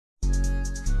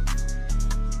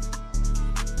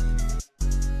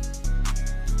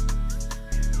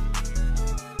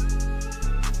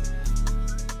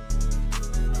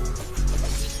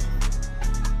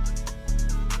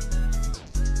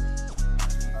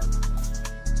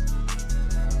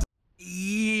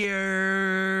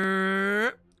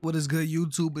What is good,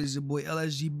 YouTube? It's your boy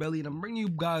LSG Belly, and I'm bringing you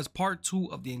guys part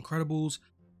 2 of The Incredibles: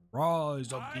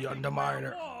 Rise of the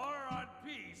Underminer.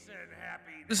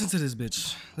 Listen to this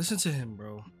bitch. Listen to him,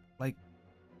 bro. Like,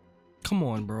 come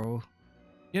on, bro.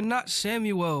 You're not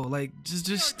Samuel. Like,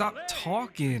 just stop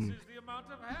talking.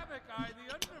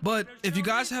 But if you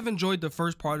guys have enjoyed the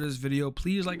first part of this video,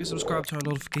 please like and subscribe, turn the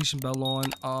notification bell on.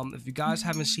 If you guys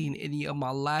haven't seen any of my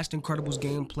last Incredibles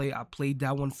gameplay, I played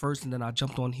that one first and then I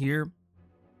jumped on here.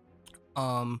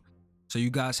 So you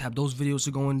guys have those videos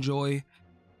to go enjoy.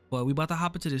 But we about to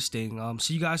hop into this thing.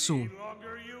 See you guys soon. The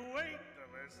longer you wait, the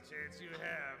less chance you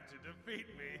have to defeat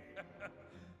me.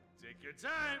 Take your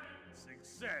time.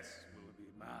 Success will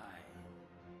be mine.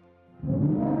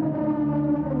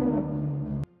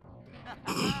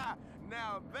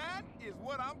 Now that is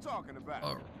what I'm talking about.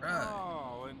 All right.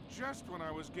 Oh, and just when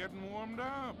I was getting warmed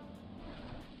up.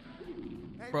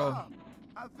 Hey, Bro. Bob,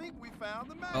 I think we found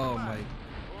the magnet. Oh my.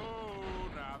 Oh,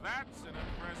 now that's an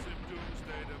impressive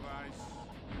doomsday device.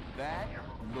 That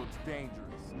looks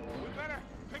dangerous. We better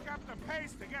pick up the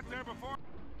pace to get there before.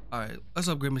 Alright, let's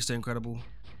upgrade Mr. Incredible.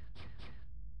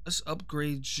 Let's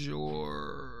upgrade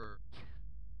your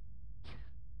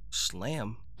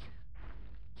slam.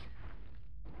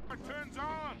 It turns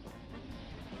on.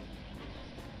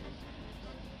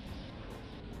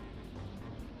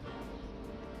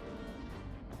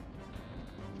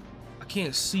 I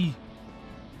can't see.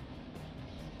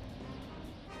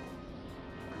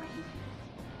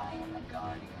 I am the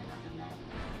guardian of the man.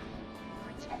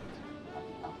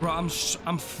 Protect. Bro,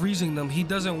 I'm freezing them. He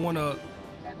doesn't want to.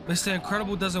 Mr.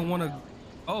 Incredible doesn't want to.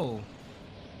 Oh.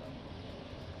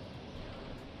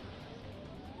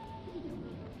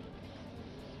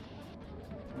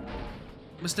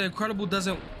 Mr. Incredible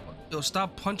doesn't. Yo,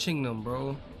 stop punching them,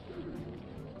 bro.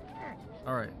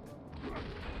 All right.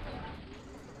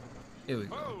 Here we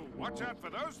go. Oh, watch out for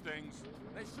those things.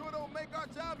 They sure don't make our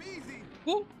job easy.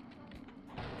 Woo.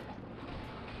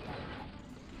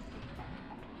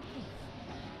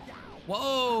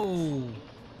 Whoa.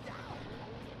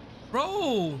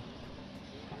 Bro.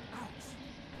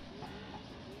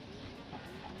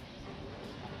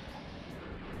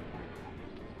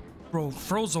 Bro,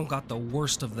 Frozone got the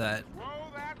worst of that. Roll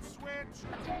that switch.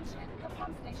 Attention, the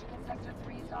pump station in Sector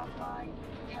 3 is offline.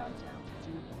 Countdown to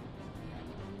 2.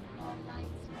 All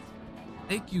lights must remain on.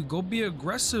 Thank you. Go be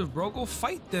aggressive, bro. Go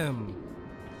fight them.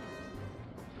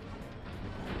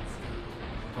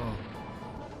 Oh.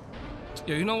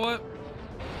 Yo, you know what?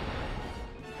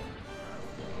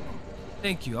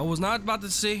 Thank you. I was not about to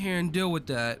sit here and deal with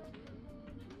that.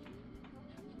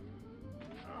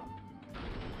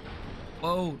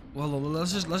 Oh, well,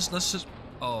 let's just.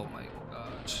 Oh my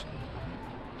gosh.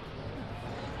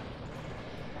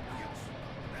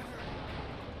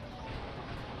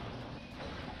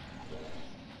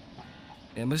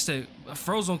 Yeah, Mr.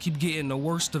 Frozone keep getting the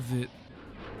worst of it.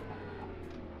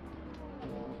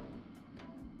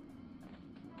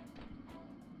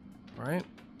 All right.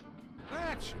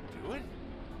 That should do it.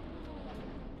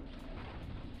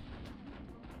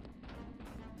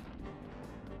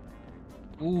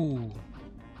 Ooh.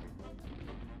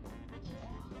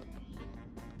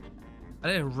 I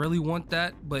didn't really want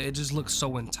that, but it just looks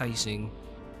so enticing.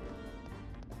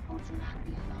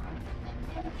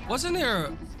 Wasn't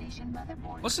there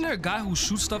a guy who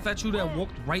shoots stuff at you that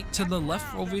walked right to the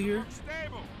left over here?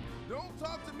 Stable. Don't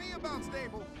talk to me about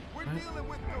stable. We're dealing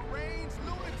with deranged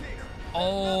lunatics.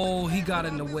 Oh, he got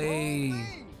in the way.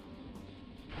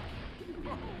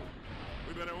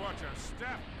 We better watch our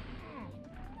step.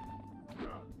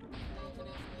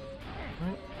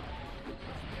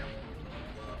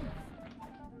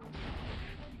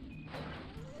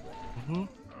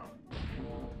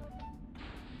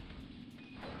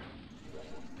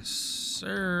 Yes,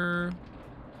 sir.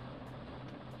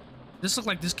 This looks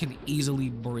like this can easily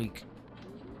break.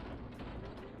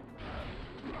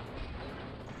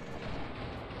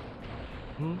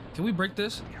 Can we break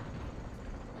this?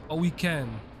 Oh, we can.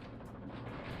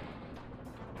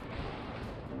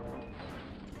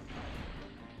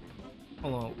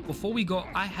 Hold on. Before we go,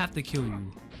 I have to kill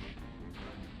you.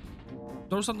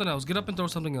 Throw something else. Get up and throw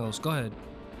something else. Go ahead.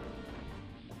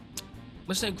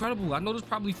 Mr. Incredible, I know this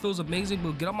probably feels amazing,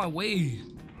 but get out my way.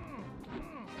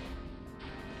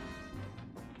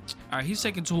 Alright, he's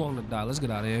taking too long to die. Let's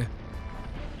get out of here.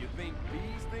 You think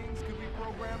these things could be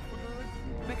programmed for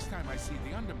good? Next time I see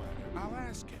the Underminer, I'll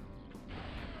ask him.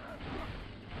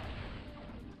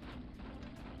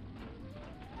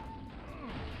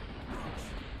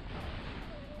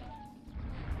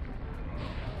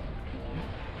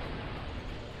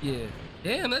 Yeah.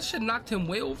 Damn, that shit knocked him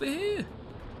way over here.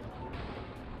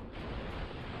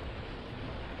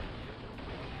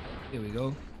 Here we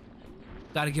go.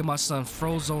 Gotta give my son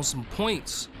Frozone some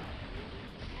points.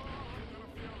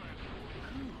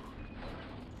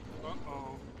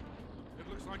 Uh-oh. It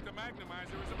looks like the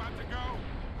Magnemizer is about to go.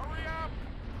 Hurry up!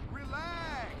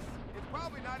 Relax. It's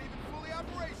probably not even fully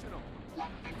operational.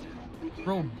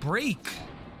 Bro, break.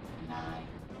 9,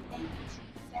 8,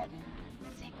 7,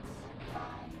 6, 5.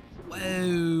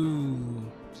 Whoa.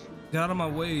 Get out of my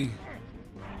way.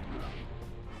 All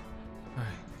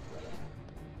right.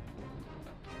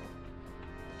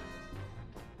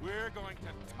 We're going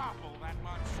to topple that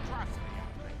monstrosity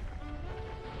out there.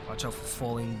 Watch out for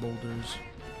falling boulders.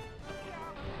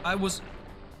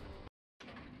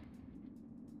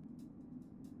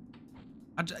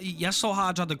 Y'all saw how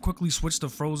I tried to quickly switch to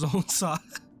Frozone side.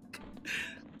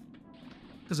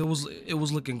 Cause it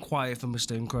was looking quiet for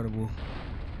Mr. Incredible.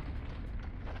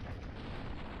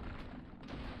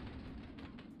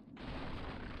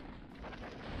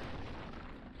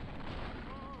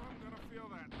 Oh, I'm gonna feel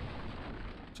that.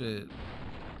 Shit.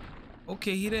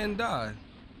 Okay, he didn't die.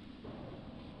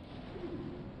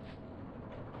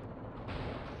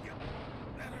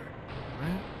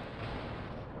 Right?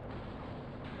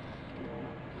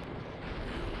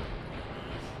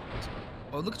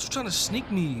 Oh, look at you trying to sneak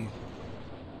me.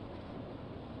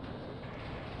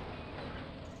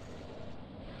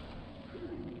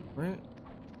 Right?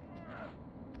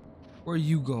 Where are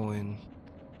you going?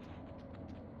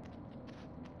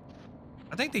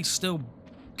 I think they still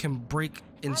can break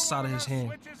inside of his hand.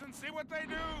 Switches and see what they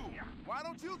do. Why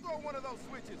don't you throw one of those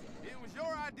switches? It was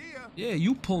your idea. Yeah,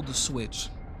 you pulled the switch.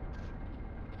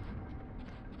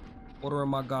 Ordering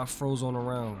my guy Frozone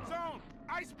around. Zone,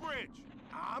 ice bridge.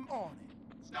 I'm on it.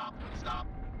 Stop! Stop!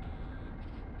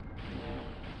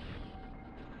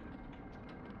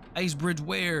 Ice bridge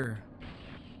where?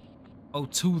 Oh,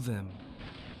 to them.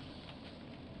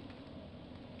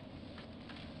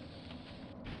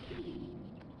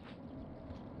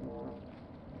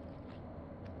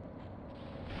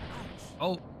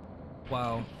 Oh,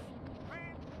 wow.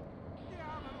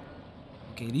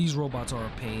 Okay, these robots are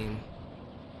a pain.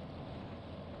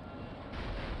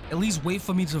 At least wait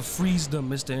for me to freeze them,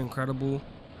 Mr. Incredible.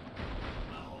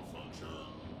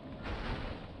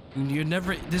 You're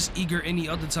never this eager any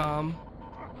other time.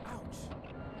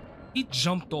 He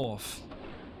jumped off.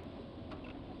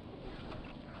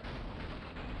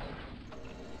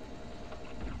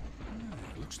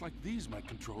 Looks like these might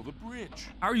control the bridge.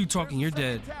 How are you talking? You're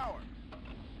dead. Tower.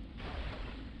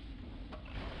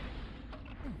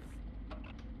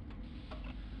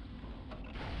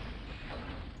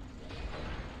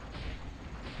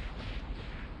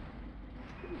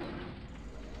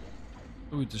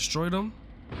 We destroyed them?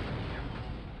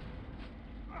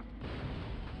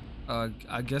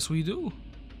 I guess we do.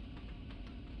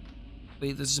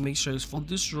 Wait, let's just make sure it's fully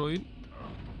destroyed.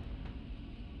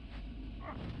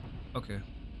 Okay.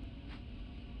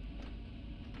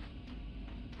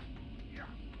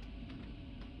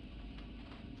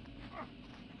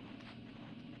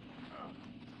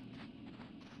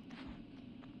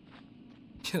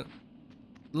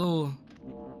 little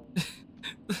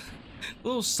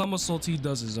little somersault he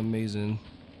does is amazing.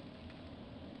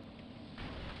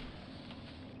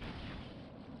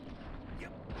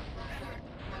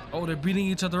 Oh, they're beating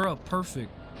each other up.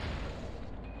 Perfect.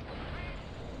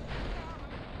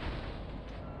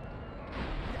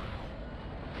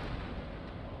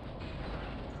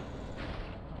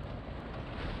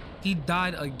 He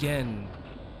died again.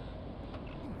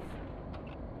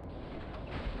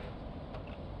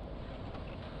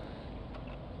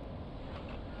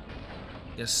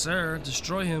 Yes, sir.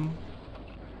 Destroy him.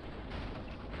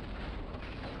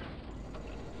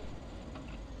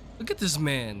 Look at this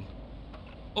man.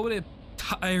 Over there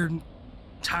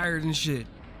tired and shit.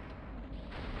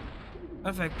 Matter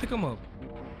of fact, pick him up.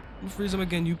 You freeze him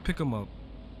again, you pick him up.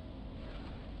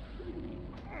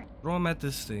 Throw him at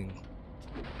this thing.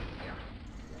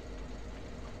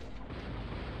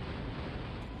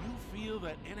 You feel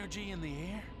that energy in the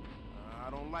air? I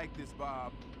don't like this,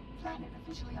 Bob. Planet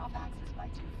officially off axis by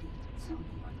 2 feet. Soon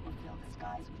the Earth will fill the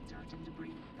skies with dirt and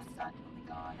debris. The sun will be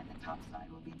gone and the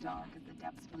topside will be dark as the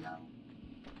depths below.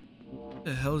 What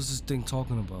the hell is this thing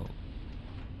talking about?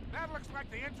 That looks like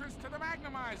the entrance to the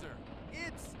Magnemizer.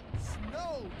 It's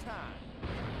snow time.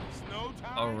 Snow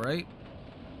time? Alright.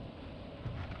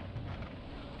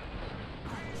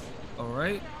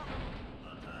 Alright.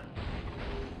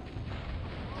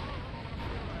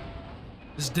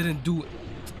 This didn't do it.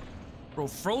 Bro,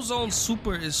 Frozone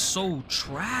Super is so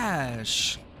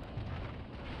trash.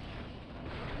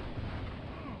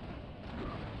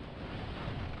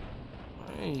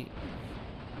 Right.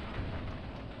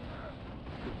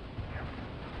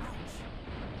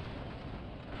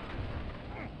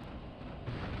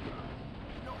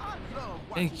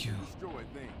 Thank you. Destroy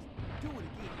things. Do it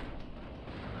again.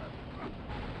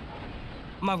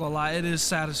 I'm not gonna lie, it is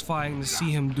satisfying to see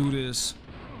him do this.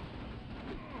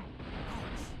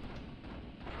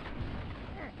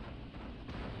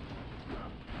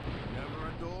 Never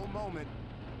a dull moment.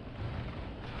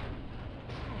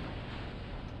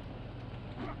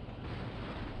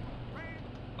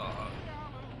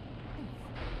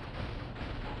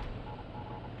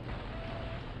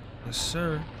 Yes,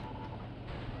 sir.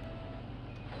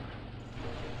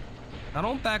 Now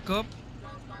don't back up.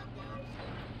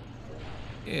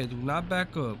 Yeah, do not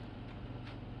back up.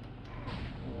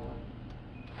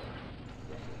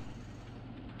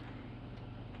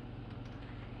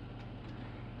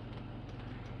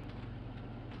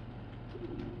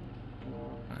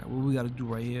 Alright, what we gotta do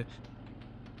right here?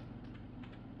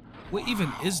 What even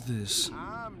is this?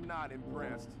 I'm not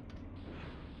impressed.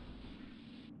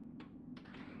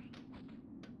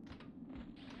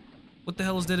 What the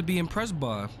hell is there to be impressed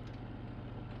by?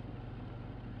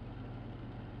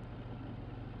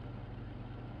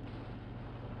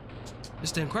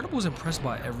 Mr. Incredible's impressed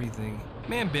by everything.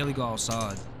 Man barely go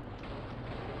outside.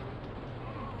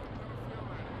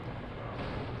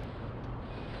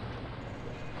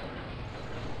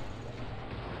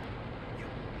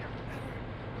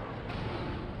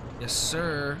 Yes,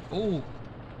 sir. Oh,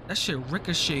 that shit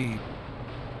ricocheted.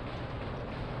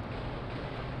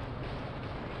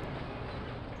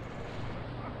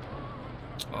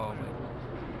 Oh, man.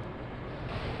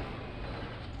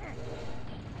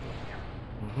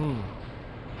 Mm-hmm.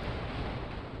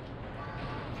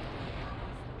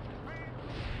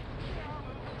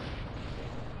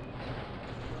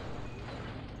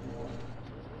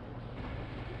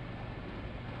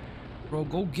 Bro,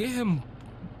 go get him.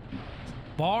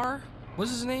 Bar?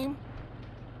 What's his name?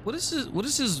 What is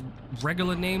his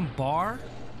regular name? Bar?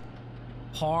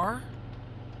 Par?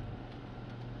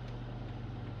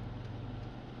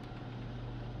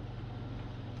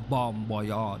 Bon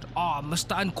voyage. Ah,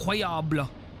 Mr. Incroyable.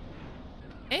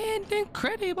 And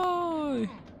incredible.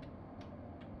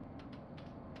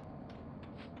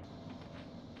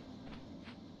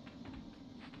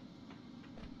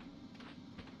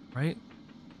 Right?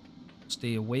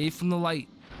 Stay away from the light.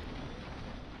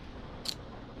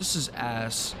 This is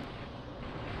ass.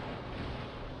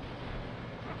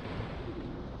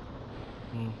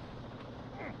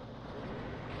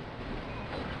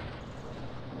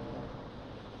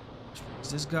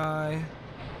 Is this guy?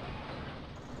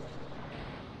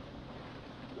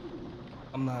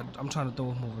 I'm trying to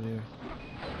throw him over there.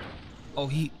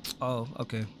 Oh,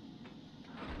 okay.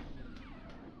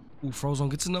 Ooh, Frozone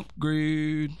gets an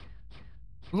upgrade.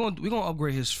 We're gonna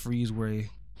upgrade his freeze ray.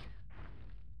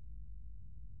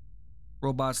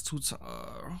 Robots 2 times.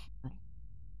 Alright,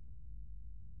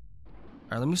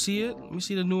 let me see it. Let me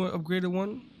see the newer upgraded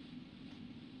one.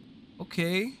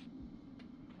 Okay.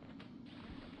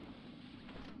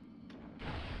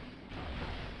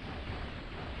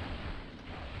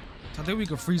 I think we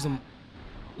can freeze them.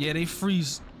 Yeah, they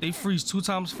freeze 2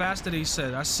 times faster, they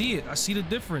said. I see it. I see the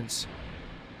difference.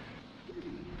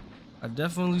 I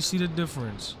definitely see the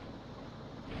difference.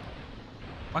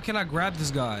 Why can't I grab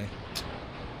this guy?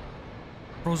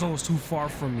 Frozone was too far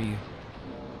from me.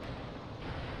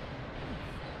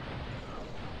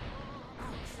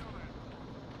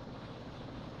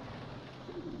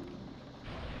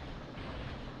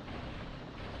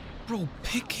 Bro,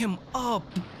 pick him up.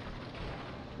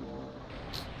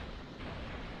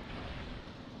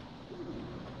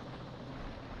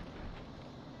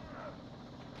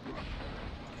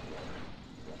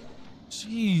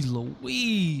 Jeez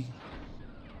Louise.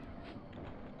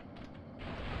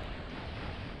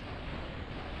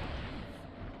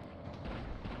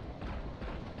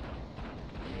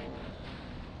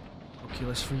 Okay,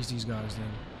 let's freeze these guys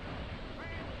then.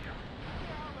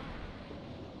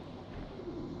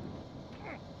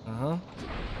 Uh-huh.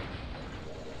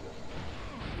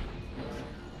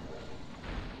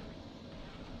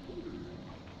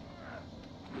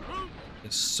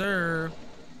 Yes, sir.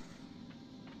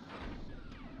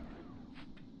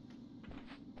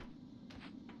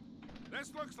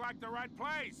 This looks like the right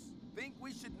place. Think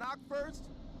we should knock first?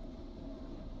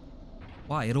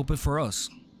 Why? It opened for us.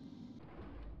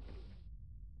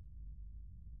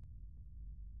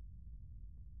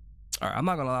 Alright, I'm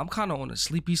not gonna lie, I'm kinda on the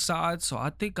sleepy side, so I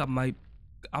think I'm not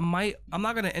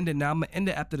gonna end it now, I'm gonna end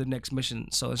it after the next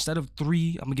mission. So instead of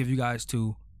 3, I'm gonna give you guys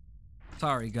 2.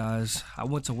 Sorry guys, I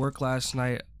went to work last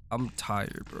night. I'm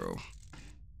tired, bro.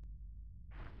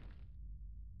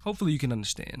 Hopefully you can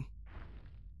understand.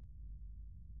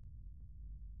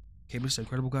 Okay, Mr.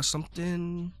 Incredible got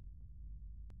something.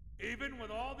 Even with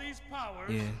all these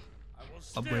powers, Yeah. I will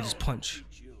Upgrade his still punch.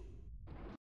 beat you.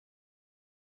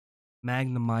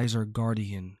 Magnemizer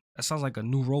Guardian. That sounds like a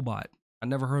new robot. I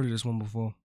never heard of this one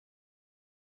before.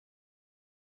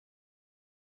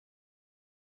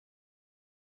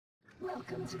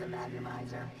 Welcome to the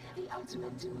Underminer, the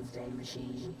ultimate doomsday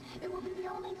machine. It will be the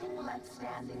only thing left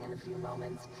standing in a few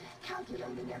moments.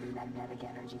 Calculating every magnetic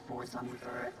energy force on the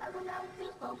Earth, I will now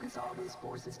refocus all those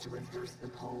forces to reverse the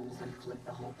poles and flip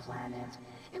the whole planet.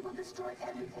 It will destroy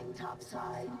everything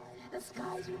topside. The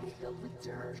skies will be filled with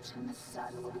dirt, and the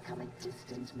sun will become a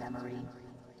distant memory.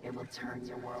 It will turn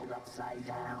your world upside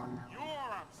down. You're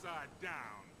upside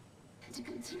down. To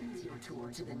continue your tour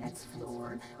to the next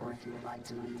floor, or if you would like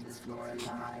to leave this floor alive,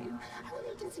 I will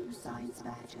need to see your science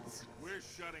badges. We're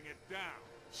shutting it down.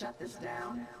 Shut this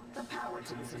down? The power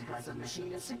to this impressive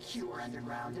machine is secure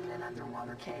underground in an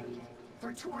underwater cave.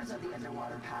 For tours of the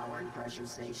underwater power and pressure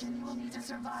station, you will need to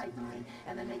survive me,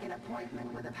 and then make an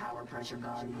appointment with a power pressure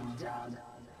guardian, Doug.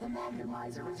 The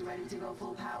Magnemizer is ready to go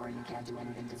full power, and you can't do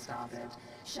anything to stop it.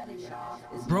 Shutting it off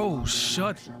is no Bro, longer an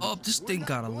shut option. up. This thing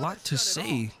got a lot to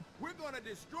say. We're gonna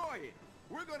destroy it.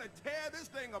 We're gonna tear this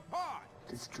thing apart.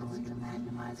 Destroy the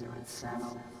Magnemizer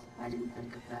itself. I didn't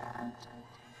think of that.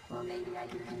 Well, maybe I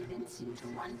can convince you to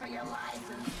run for your lives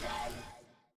instead.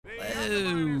 The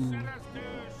Underminer Oh. sent us to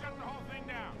shut the whole thing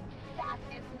down. That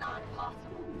is not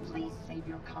possible. Please save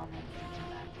your comments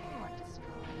until after you are destroyed.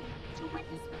 To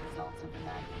witness the results of the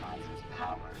Magnemizer's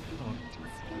power, you will need to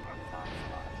escape its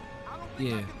onslaught. I don't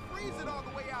think I Yeah. can freeze it all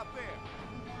the way out there.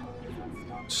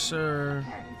 Sir,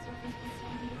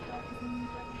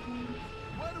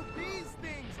 What do these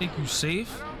things think you safe?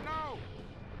 I don't know.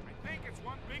 I think it's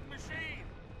one big machine.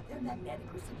 They're magnetic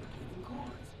reciprocating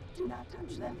cores. Do not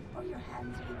touch them, or your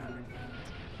hands will be inflamed.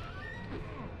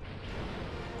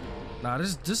 Nah,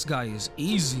 this guy is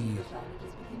easy. The planet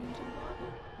is beginning to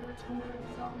wobble. Your tour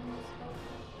is almost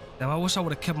over. Damn, I wish I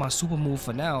would have kept my super move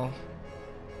for now.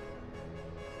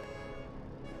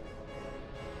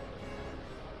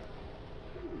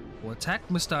 Well, attack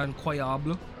Mr.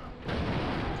 Incroyable.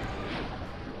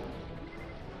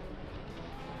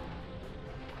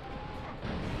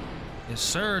 Yes,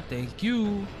 sir. Thank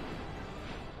you.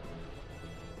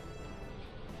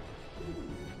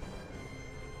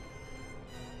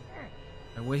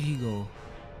 And where he go?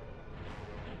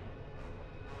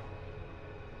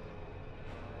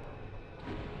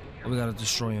 We gotta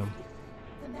destroy him.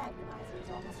 The Magnemizer is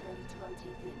almost ready to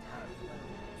rotate the entire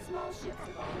globe. Small ships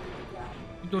have already begun.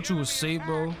 You thought you was safe,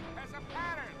 bro? Has a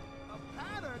pattern. A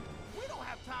pattern? We don't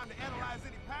have time to analyze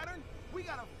any pattern. We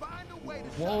gotta find a way to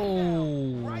shut it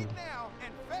Whoa. down right now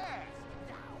and fast.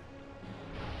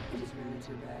 It is really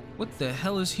too bad. What the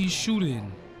hell is he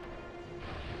shooting?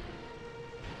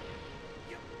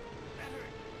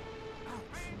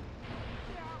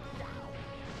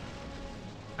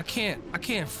 I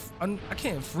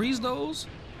can't freeze those.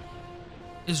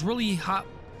 It's really hot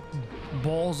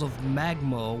balls of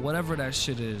magma or whatever that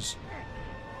shit is.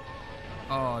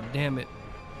 Oh, damn it.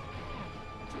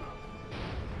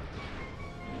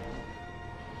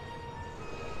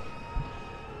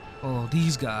 Oh,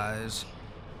 these guys.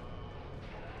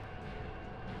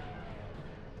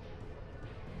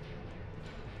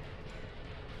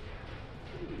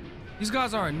 These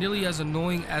guys aren't nearly as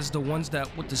annoying as the ones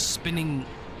that with the spinning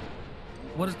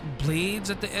blades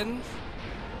at the end.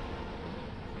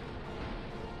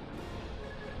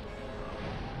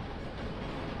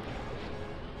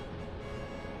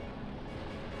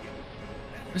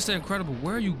 Mr. Incredible,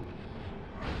 where are you?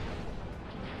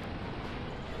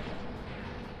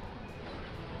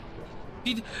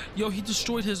 He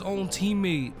destroyed his own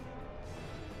teammate.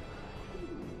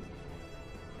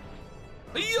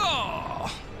 Yeah!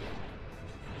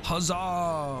 Huzzah!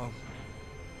 Alright,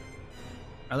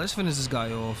 let's finish this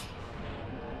guy off.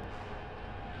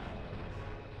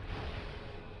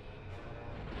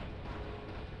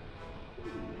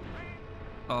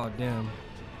 Oh, damn.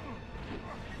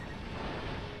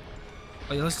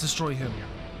 Oh, yeah, let's destroy him.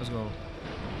 Let's go.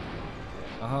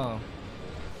 Uh-huh.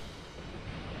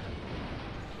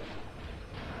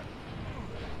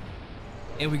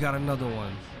 And we got another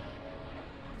one.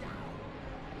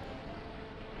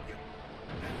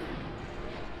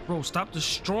 Bro, stop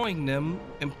destroying them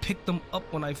and pick them up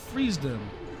when I freeze them.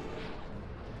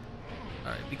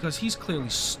 Alright, because he's clearly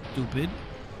stupid.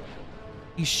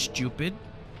 He's stupid.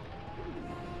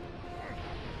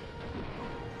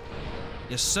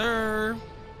 Yes, sir.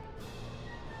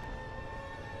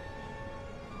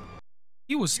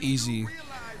 He was easy. You realize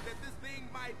that this thing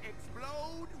might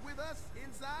explode with us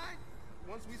inside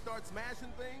once we start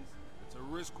smashing things? It's a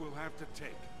risk we'll have to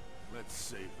take. Let's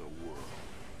save the world.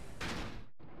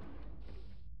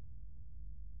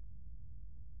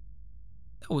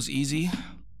 That was easy.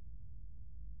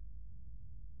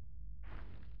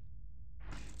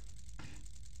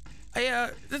 Yeah,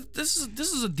 this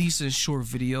is a decent short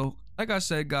video. Like I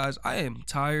said, guys, I am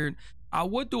tired. I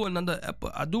would do another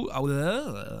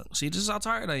episode. See, this is how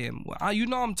tired I am. You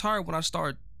know I'm tired when I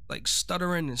start like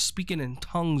stuttering and speaking in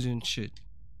tongues and shit.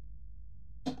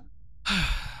 But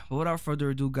without further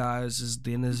ado, guys, this is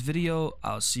the end of this video.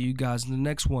 I'll see you guys in the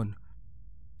next one.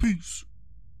 Peace.